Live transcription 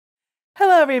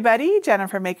Hello everybody,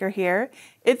 Jennifer Maker here.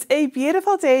 It's a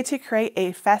beautiful day to create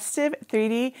a festive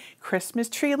 3D Christmas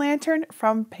tree lantern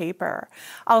from paper.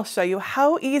 I'll show you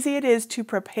how easy it is to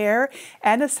prepare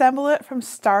and assemble it from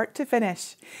start to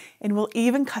finish. And we'll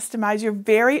even customize your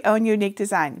very own unique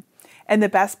design. And the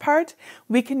best part,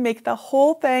 we can make the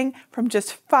whole thing from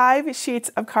just 5 sheets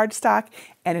of cardstock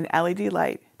and an LED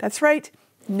light. That's right,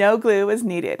 no glue is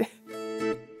needed.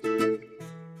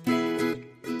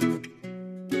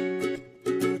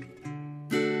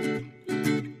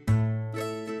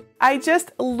 I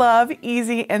just love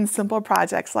easy and simple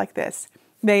projects like this.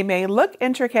 They may look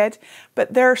intricate,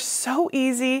 but they're so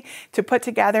easy to put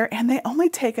together and they only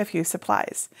take a few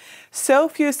supplies. So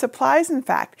few supplies, in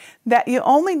fact, that you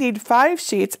only need 5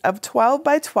 sheets of 12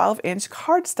 by 12 inch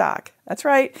cardstock. That's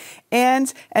right,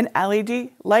 and an LED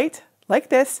light like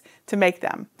this to make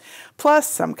them. Plus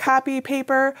some copy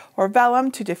paper or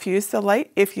vellum to diffuse the light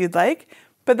if you'd like,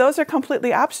 but those are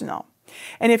completely optional.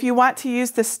 And if you want to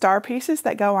use the star pieces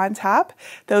that go on top,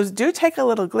 those do take a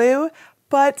little glue,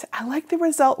 but I like the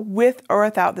result with or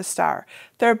without the star.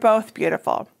 They're both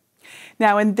beautiful.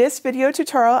 Now in this video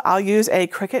tutorial, I'll use a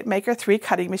Cricut Maker 3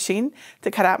 cutting machine to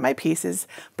cut out my pieces,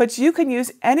 but you can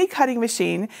use any cutting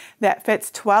machine that fits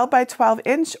 12 by 12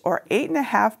 inch or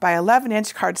 8.5 by 11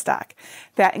 inch cardstock.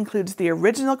 That includes the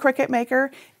original Cricut Maker,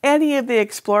 any of the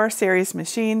Explorer series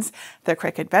machines, the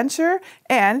Cricut Venture,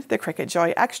 and the Cricut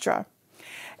Joy Extra.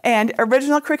 And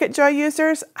original Cricut Joy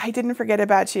users, I didn't forget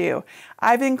about you.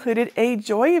 I've included a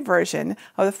Joy version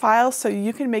of the files so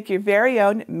you can make your very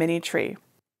own mini tree.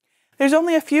 There's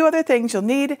only a few other things you'll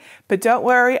need, but don't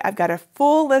worry, I've got a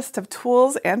full list of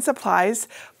tools and supplies,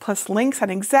 plus links on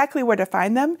exactly where to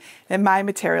find them in my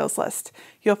materials list.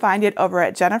 You'll find it over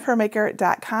at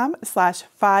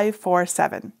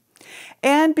jennifermaker.com/547.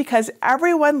 And because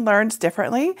everyone learns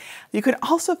differently, you can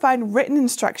also find written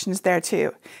instructions there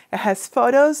too. It has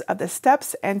photos of the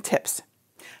steps and tips.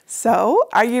 So,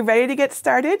 are you ready to get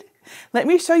started? Let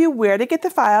me show you where to get the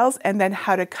files and then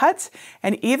how to cut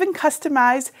and even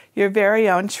customize your very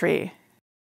own tree.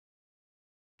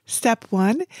 Step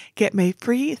 1. Get my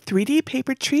free 3D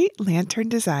paper tree lantern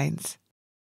designs.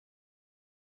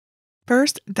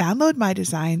 First, download my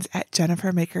designs at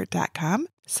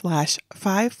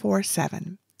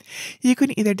jennifermaker.com/547. You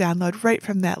can either download right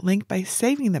from that link by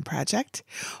saving the project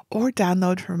or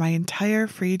download from my entire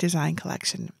free design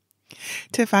collection.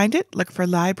 To find it, look for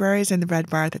Libraries in the red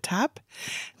bar at the top,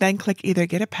 then click either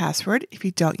Get a Password if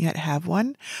you don't yet have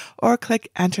one, or click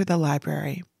Enter the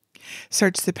library.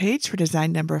 Search the page for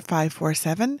design number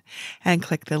 547 and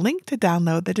click the link to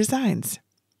download the designs.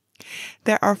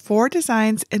 There are 4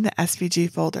 designs in the SVG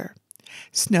folder: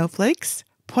 snowflakes,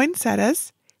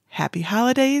 poinsettias, happy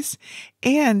holidays,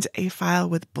 and a file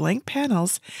with blank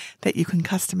panels that you can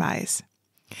customize.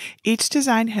 Each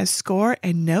design has score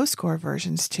and no score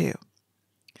versions too.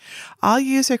 I'll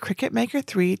use a Cricut Maker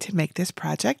 3 to make this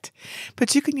project,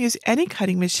 but you can use any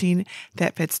cutting machine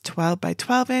that fits 12 by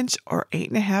 12 inch or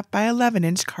 8.5 by 11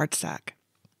 inch cardstock.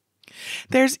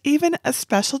 There's even a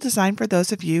special design for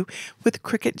those of you with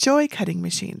Cricut Joy cutting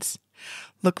machines.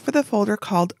 Look for the folder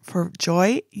called For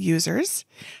Joy Users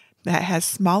that has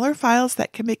smaller files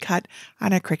that can be cut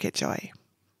on a Cricut Joy.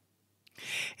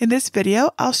 In this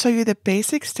video, I'll show you the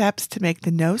basic steps to make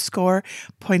the no-score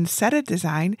poinsettia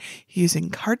design using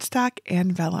cardstock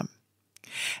and vellum.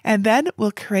 And then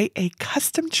we'll create a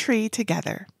custom tree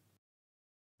together.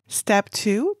 Step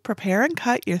 2. Prepare and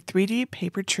cut your 3D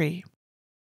paper tree.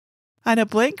 On a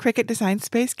blank Cricut Design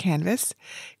Space canvas,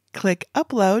 click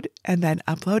Upload and then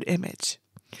Upload Image.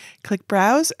 Click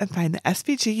Browse and find the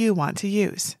SVG you want to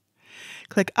use.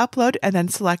 Click Upload and then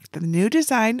select the new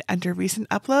design under Recent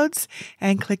Uploads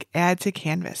and click Add to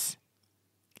Canvas.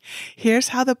 Here's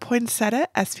how the poinsettia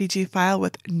SVG file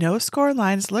with no score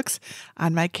lines looks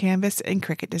on my canvas in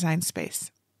Cricut Design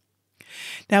Space.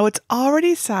 Now it's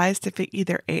already sized to fit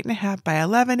either 8.5 by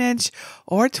 11 inch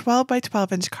or 12 by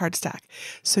 12 inch cardstock,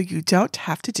 so you don't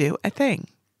have to do a thing.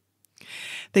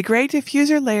 The gray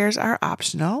diffuser layers are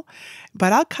optional,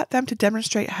 but I'll cut them to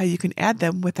demonstrate how you can add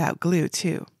them without glue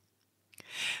too.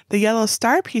 The yellow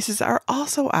star pieces are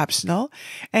also optional,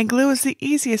 and glue is the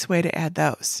easiest way to add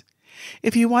those.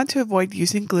 If you want to avoid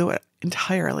using glue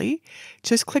entirely,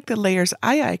 just click the layer's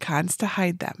eye icons to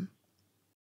hide them.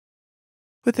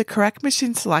 With the correct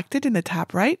machine selected in the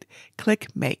top right, click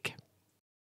Make.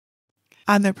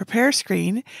 On the Prepare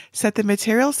screen, set the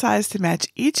material size to match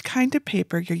each kind of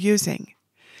paper you're using.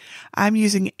 I'm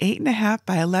using 8.5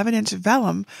 by 11 inch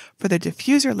vellum for the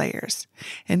diffuser layers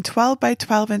and 12 by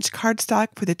 12 inch cardstock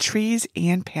for the trees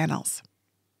and panels.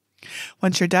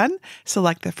 Once you're done,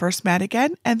 select the first mat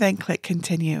again and then click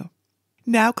Continue.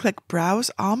 Now click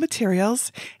Browse All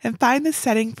Materials and find the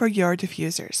setting for your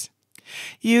diffusers.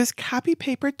 Use copy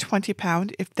paper 20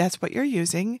 pound if that's what you're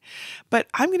using, but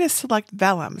I'm going to select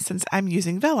vellum since I'm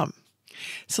using vellum.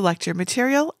 Select your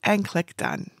material and click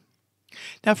Done.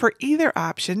 Now for either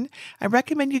option, I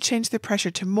recommend you change the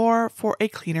pressure to more for a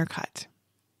cleaner cut.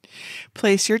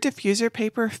 Place your diffuser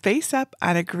paper face up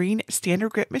on a green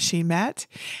standard grip machine mat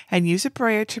and use a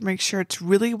brayer to make sure it's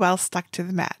really well stuck to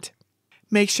the mat.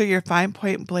 Make sure your fine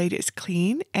point blade is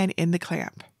clean and in the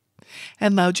clamp.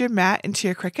 And load your mat into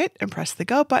your Cricut and press the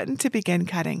Go button to begin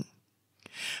cutting.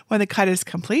 When the cut is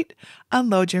complete,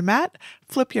 unload your mat,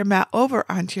 flip your mat over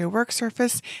onto your work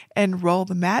surface, and roll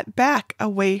the mat back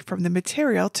away from the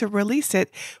material to release it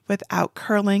without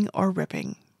curling or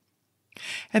ripping.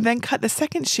 And then cut the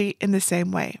second sheet in the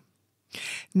same way.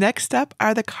 Next up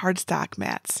are the cardstock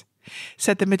mats.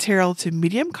 Set the material to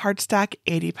medium cardstock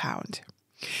 80 pound.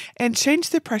 And change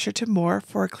the pressure to more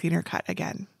for a cleaner cut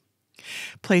again.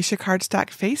 Place your cardstock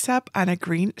face up on a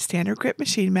green standard grip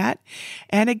machine mat,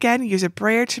 and again use a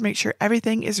brayer to make sure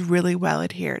everything is really well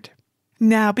adhered.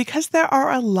 Now, because there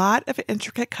are a lot of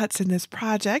intricate cuts in this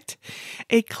project,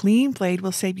 a clean blade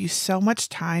will save you so much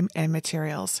time and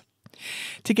materials.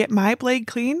 To get my blade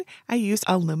clean, I used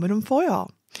aluminum foil.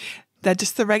 That's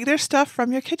just the regular stuff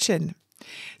from your kitchen.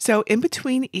 So in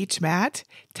between each mat,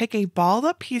 take a balled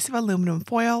up piece of aluminum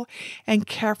foil and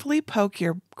carefully poke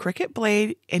your Cricut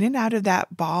blade in and out of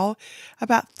that ball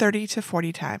about 30 to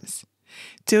 40 times.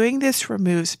 Doing this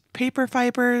removes paper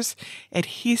fibers,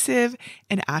 adhesive,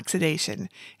 and oxidation,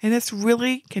 and this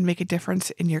really can make a difference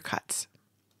in your cuts.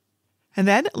 And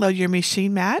then load your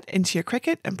machine mat into your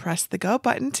Cricut and press the Go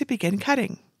button to begin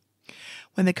cutting.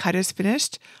 When the cut is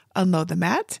finished, unload the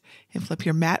mat and flip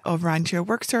your mat over onto your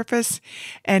work surface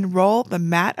and roll the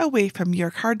mat away from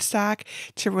your cardstock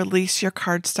to release your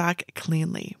cardstock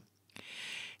cleanly.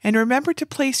 And remember to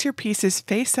place your pieces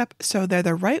face up so they're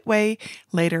the right way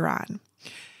later on.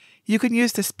 You can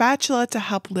use the spatula to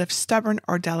help lift stubborn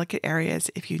or delicate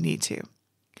areas if you need to.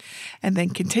 And then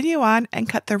continue on and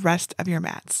cut the rest of your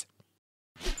mats.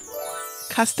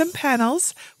 Custom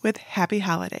panels with Happy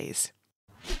Holidays.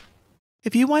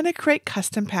 If you want to create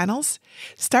custom panels,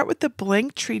 start with the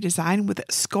blank tree design with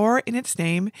SCORE in its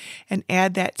name and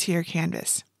add that to your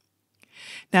canvas.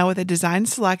 Now with the design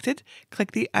selected,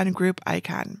 click the Ungroup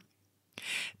icon.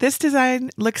 This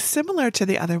design looks similar to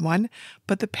the other one,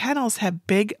 but the panels have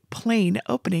big, plain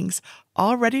openings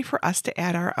all ready for us to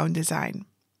add our own design.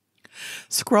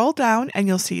 Scroll down and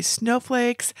you'll see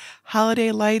snowflakes,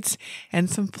 holiday lights, and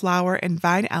some flower and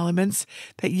vine elements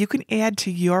that you can add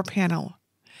to your panel.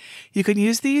 You can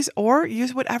use these or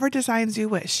use whatever designs you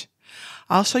wish.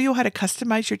 I'll show you how to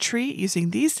customize your tree using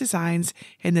these designs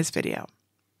in this video.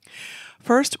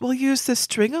 First, we'll use the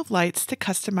string of lights to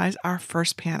customize our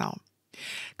first panel.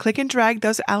 Click and drag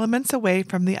those elements away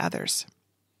from the others.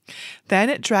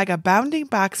 Then drag a bounding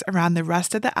box around the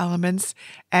rest of the elements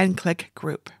and click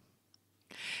Group.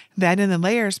 Then in the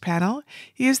Layers panel,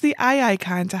 use the eye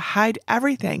icon to hide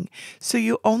everything so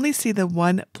you only see the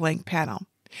one blank panel,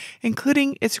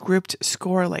 including its grouped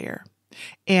SCORE layer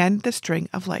and the string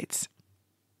of lights.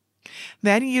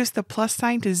 Then use the plus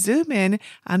sign to zoom in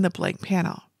on the blank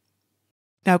panel.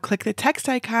 Now click the text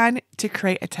icon to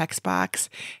create a text box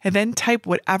and then type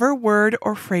whatever word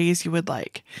or phrase you would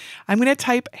like. I'm going to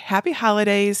type Happy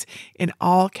Holidays in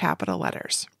all capital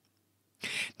letters.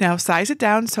 Now size it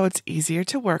down so it's easier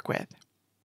to work with.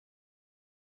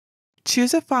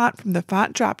 Choose a font from the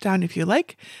font drop-down if you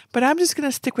like, but I'm just going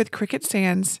to stick with Cricut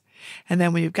Sans, and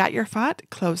then when you've got your font,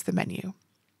 close the menu.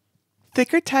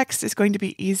 Thicker text is going to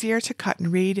be easier to cut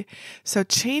and read, so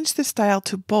change the style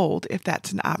to bold if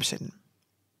that's an option.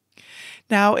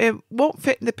 Now, it won't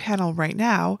fit in the panel right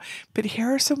now, but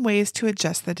here are some ways to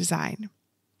adjust the design.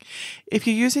 If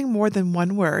you're using more than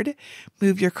one word,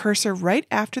 move your cursor right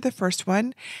after the first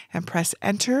one and press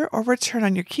Enter or Return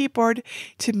on your keyboard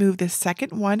to move the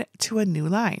second one to a new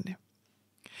line.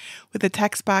 With the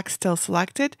text box still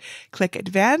selected, click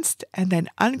Advanced and then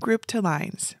Ungroup to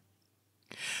Lines.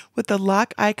 With the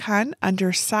lock icon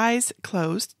under Size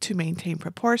closed to maintain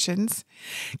proportions,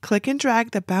 click and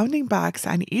drag the bounding box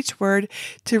on each word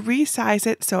to resize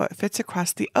it so it fits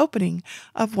across the opening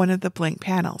of one of the blank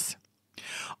panels,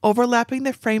 overlapping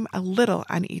the frame a little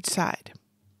on each side.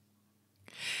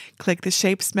 Click the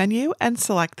Shapes menu and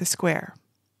select the square.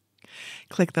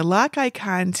 Click the lock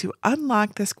icon to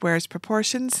unlock the square's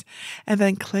proportions, and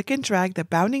then click and drag the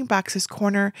bounding box's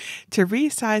corner to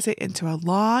resize it into a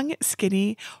long,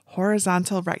 skinny,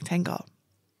 horizontal rectangle.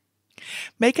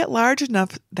 Make it large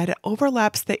enough that it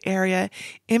overlaps the area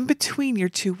in between your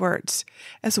two words,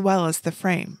 as well as the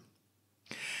frame.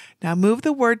 Now move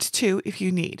the words too if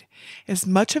you need. As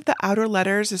much of the outer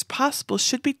letters as possible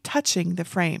should be touching the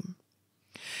frame.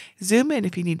 Zoom in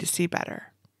if you need to see better.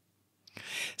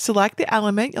 Select the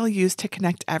element you'll use to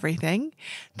connect everything,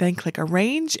 then click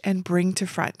Arrange and Bring to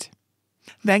Front.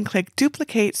 Then click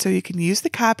Duplicate so you can use the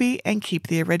copy and keep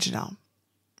the original.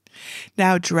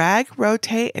 Now drag,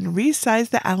 rotate, and resize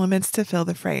the elements to fill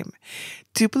the frame,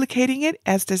 duplicating it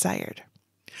as desired.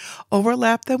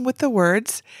 Overlap them with the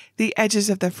words, the edges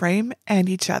of the frame, and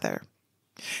each other.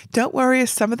 Don't worry if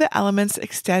some of the elements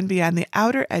extend beyond the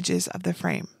outer edges of the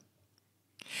frame.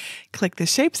 Click the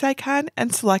Shapes icon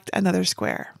and select another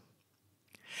square.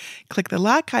 Click the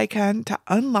Lock icon to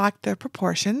unlock the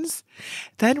proportions,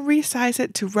 then resize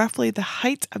it to roughly the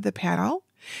height of the panel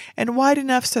and wide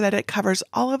enough so that it covers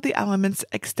all of the elements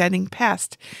extending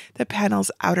past the panel's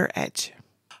outer edge.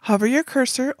 Hover your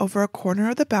cursor over a corner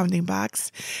of the bounding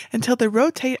box until the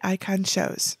Rotate icon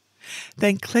shows.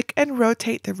 Then click and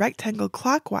rotate the rectangle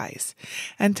clockwise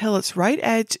until its right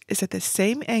edge is at the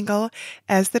same angle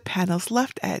as the panel's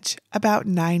left edge, about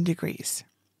 9 degrees.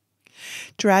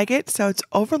 Drag it so it's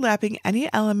overlapping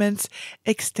any elements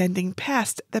extending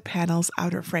past the panel's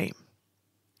outer frame.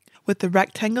 With the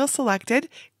rectangle selected,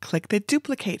 click the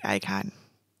Duplicate icon.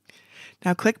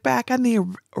 Now click back on the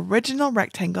original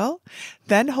rectangle,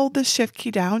 then hold the Shift key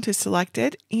down to select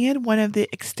it and one of the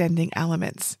extending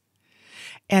elements.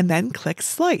 And then click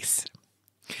Slice.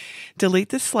 Delete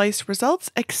the slice results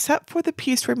except for the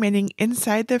piece remaining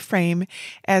inside the frame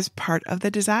as part of the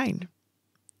design.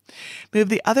 Move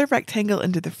the other rectangle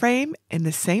into the frame in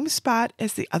the same spot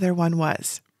as the other one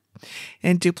was,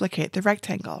 and duplicate the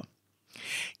rectangle.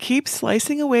 Keep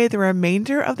slicing away the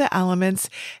remainder of the elements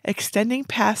extending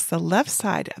past the left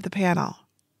side of the panel.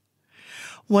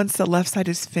 Once the left side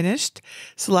is finished,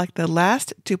 select the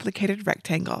last duplicated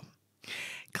rectangle.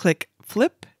 Click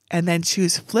Flip and then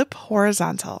choose Flip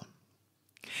Horizontal.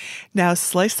 Now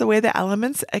slice away the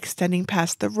elements extending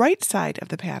past the right side of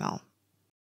the panel.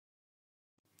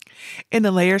 In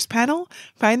the Layers panel,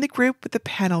 find the group with the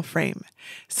panel frame.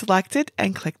 Select it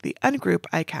and click the Ungroup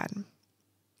icon.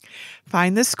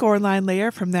 Find the scoreline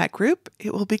layer from that group.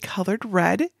 It will be colored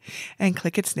red, and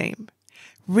click its name.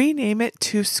 Rename it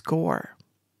to Score.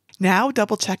 Now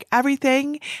double check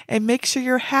everything and make sure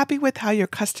you're happy with how your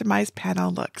customized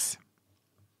panel looks.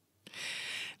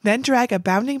 Then drag a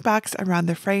bounding box around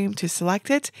the frame to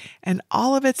select it and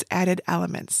all of its added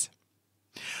elements.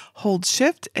 Hold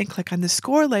Shift and click on the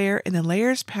Score layer in the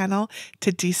Layers panel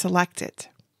to deselect it.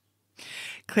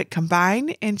 Click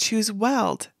Combine and choose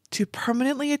Weld to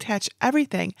permanently attach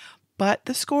everything but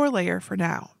the score layer for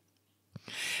now.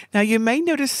 Now you may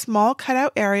notice small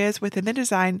cutout areas within the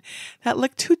design that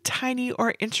look too tiny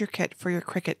or intricate for your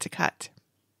Cricut to cut.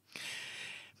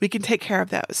 We can take care of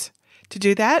those. To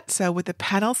do that, so with the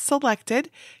panel selected,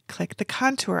 click the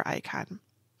Contour icon.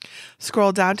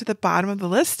 Scroll down to the bottom of the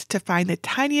list to find the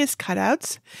tiniest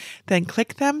cutouts, then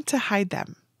click them to hide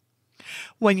them.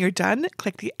 When you're done,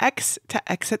 click the X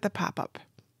to exit the pop-up.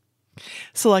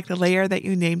 Select the layer that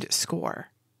you named Score.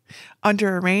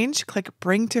 Under Arrange, click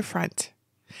Bring to Front.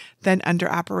 Then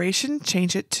under Operation,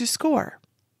 change it to Score.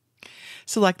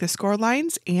 Select the score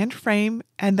lines and frame,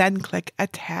 and then click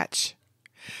Attach.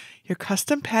 Your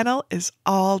custom panel is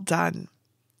all done.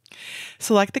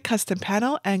 Select the custom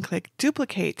panel and click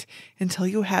Duplicate until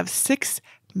you have 6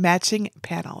 matching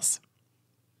panels.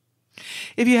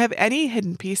 If you have any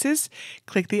hidden pieces,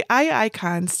 click the eye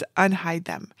icons to unhide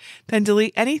them, then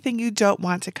delete anything you don't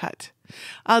want to cut.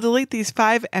 I'll delete these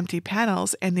 5 empty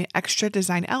panels and the extra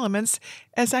design elements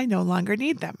as I no longer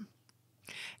need them.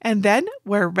 And then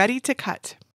we're ready to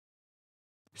cut.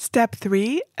 Step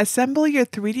 3. Assemble your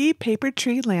 3D paper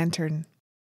tree lantern.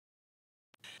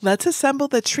 Let's assemble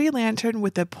the tree lantern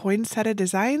with the poinsettia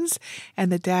designs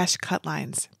and the dash cut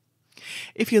lines.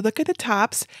 If you look at the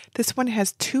tops, this one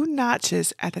has 2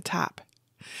 notches at the top.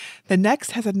 The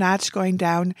next has a notch going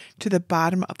down to the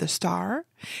bottom of the star,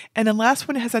 and the last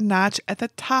one has a notch at the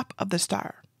top of the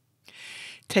star.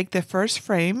 Take the first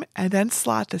frame and then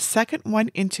slot the second one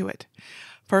into it,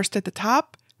 first at the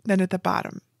top, then at the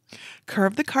bottom.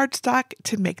 Curve the cardstock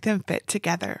to make them fit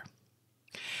together.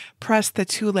 Press the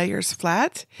 2 layers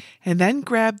flat, and then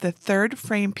grab the third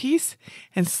frame piece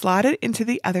and slot it into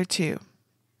the other 2.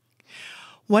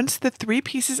 Once the 3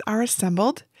 pieces are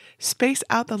assembled, space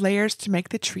out the layers to make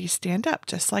the tree stand up,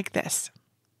 just like this.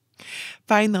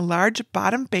 Find the large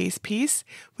bottom base piece,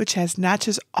 which has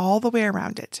notches all the way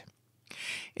around it.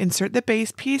 Insert the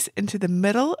base piece into the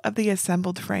middle of the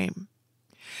assembled frame.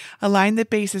 Align the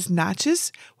base's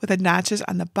notches with the notches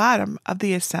on the bottom of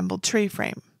the assembled tree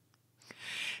frame.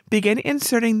 Begin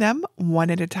inserting them one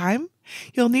at a time,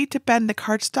 You'll need to bend the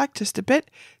cardstock just a bit,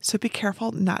 so be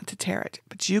careful not to tear it,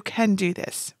 but you can do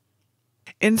this.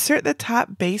 Insert the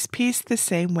top base piece the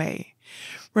same way.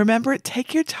 Remember,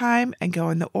 take your time and go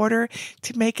in the order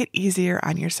to make it easier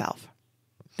on yourself.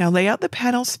 Now lay out the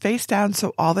panels face down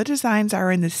so all the designs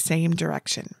are in the same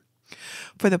direction.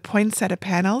 For the poinsettia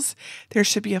panels, there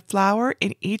should be a flower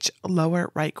in each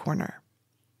lower right corner.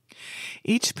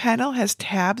 Each panel has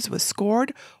tabs with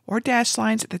scored or dashed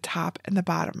lines at the top and the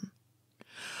bottom.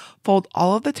 Fold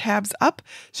all of the tabs up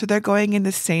so they're going in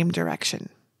the same direction.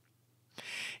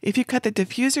 If you cut the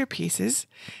diffuser pieces,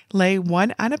 lay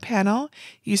one on a panel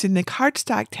using the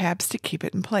cardstock tabs to keep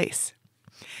it in place.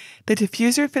 The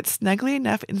diffuser fits snugly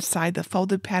enough inside the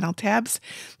folded panel tabs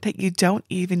that you don't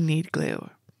even need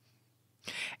glue.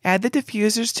 Add the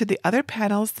diffusers to the other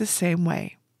panels the same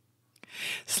way.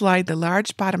 Slide the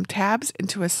large bottom tabs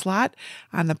into a slot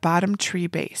on the bottom tree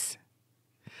base.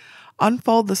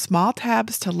 Unfold the small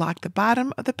tabs to lock the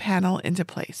bottom of the panel into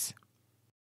place.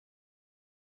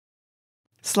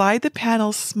 Slide the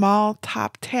panel's small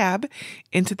top tab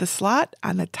into the slot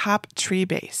on the top tree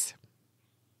base.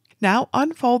 Now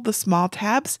unfold the small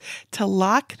tabs to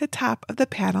lock the top of the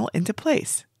panel into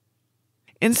place.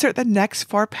 Insert the next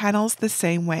 4 panels the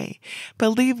same way, but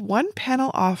leave one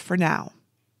panel off for now.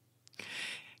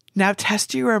 Now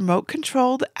test your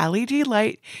remote-controlled LED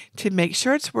light to make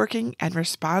sure it's working and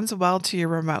responds well to your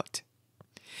remote.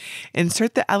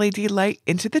 Insert the LED light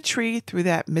into the tree through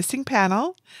that missing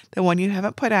panel, the one you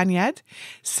haven't put on yet,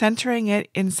 centering it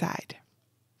inside.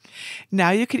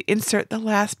 Now you can insert the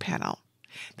last panel.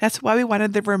 That's why we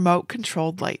wanted the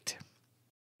remote-controlled light.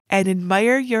 And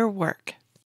admire your work.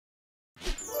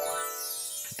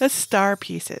 The star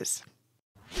pieces.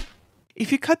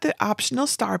 If you cut the optional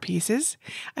star pieces,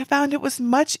 I found it was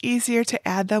much easier to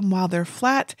add them while they're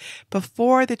flat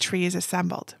before the tree is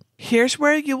assembled. Here's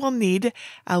where you will need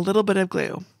a little bit of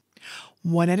glue.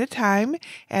 One at a time,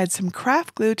 add some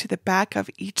craft glue to the back of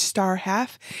each star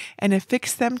half and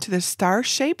affix them to the star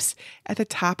shapes at the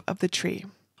top of the tree.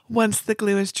 Once the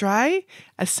glue is dry,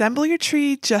 assemble your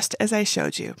tree just as I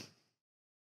showed you.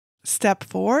 Step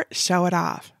 4, show it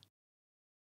off.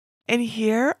 And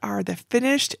here are the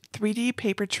finished 3D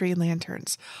paper tree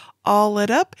lanterns, all lit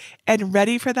up and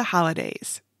ready for the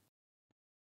holidays.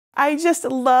 I just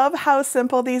love how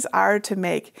simple these are to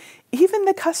make. Even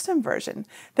the custom version.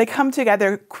 They come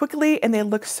together quickly and they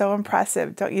look so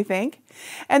impressive, don't you think?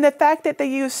 And the fact that they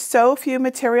use so few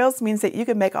materials means that you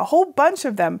can make a whole bunch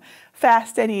of them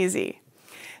fast and easy.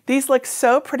 These look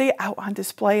so pretty out on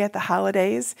display at the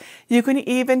holidays. You can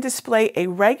even display a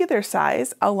regular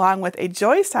size along with a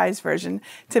joy size version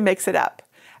to mix it up.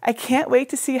 I can't wait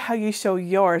to see how you show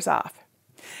yours off.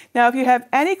 Now, if you have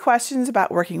any questions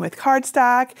about working with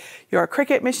cardstock, your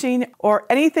Cricut machine, or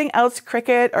anything else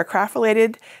Cricut or craft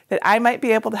related that I might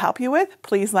be able to help you with,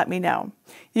 please let me know.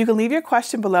 You can leave your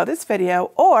question below this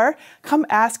video or come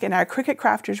ask in our Cricut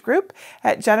Crafters group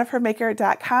at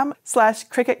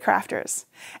jennifermaker.com/CricutCrafters.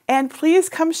 And please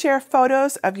come share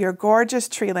photos of your gorgeous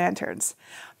tree lanterns.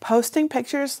 Posting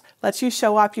pictures lets you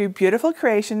show off your beautiful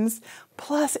creations,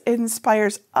 plus it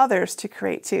inspires others to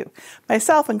create too,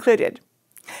 myself included.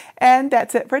 And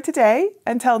that's it for today.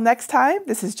 Until next time,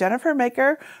 this is Jennifer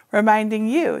Maker reminding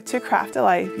you to craft a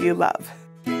life you love.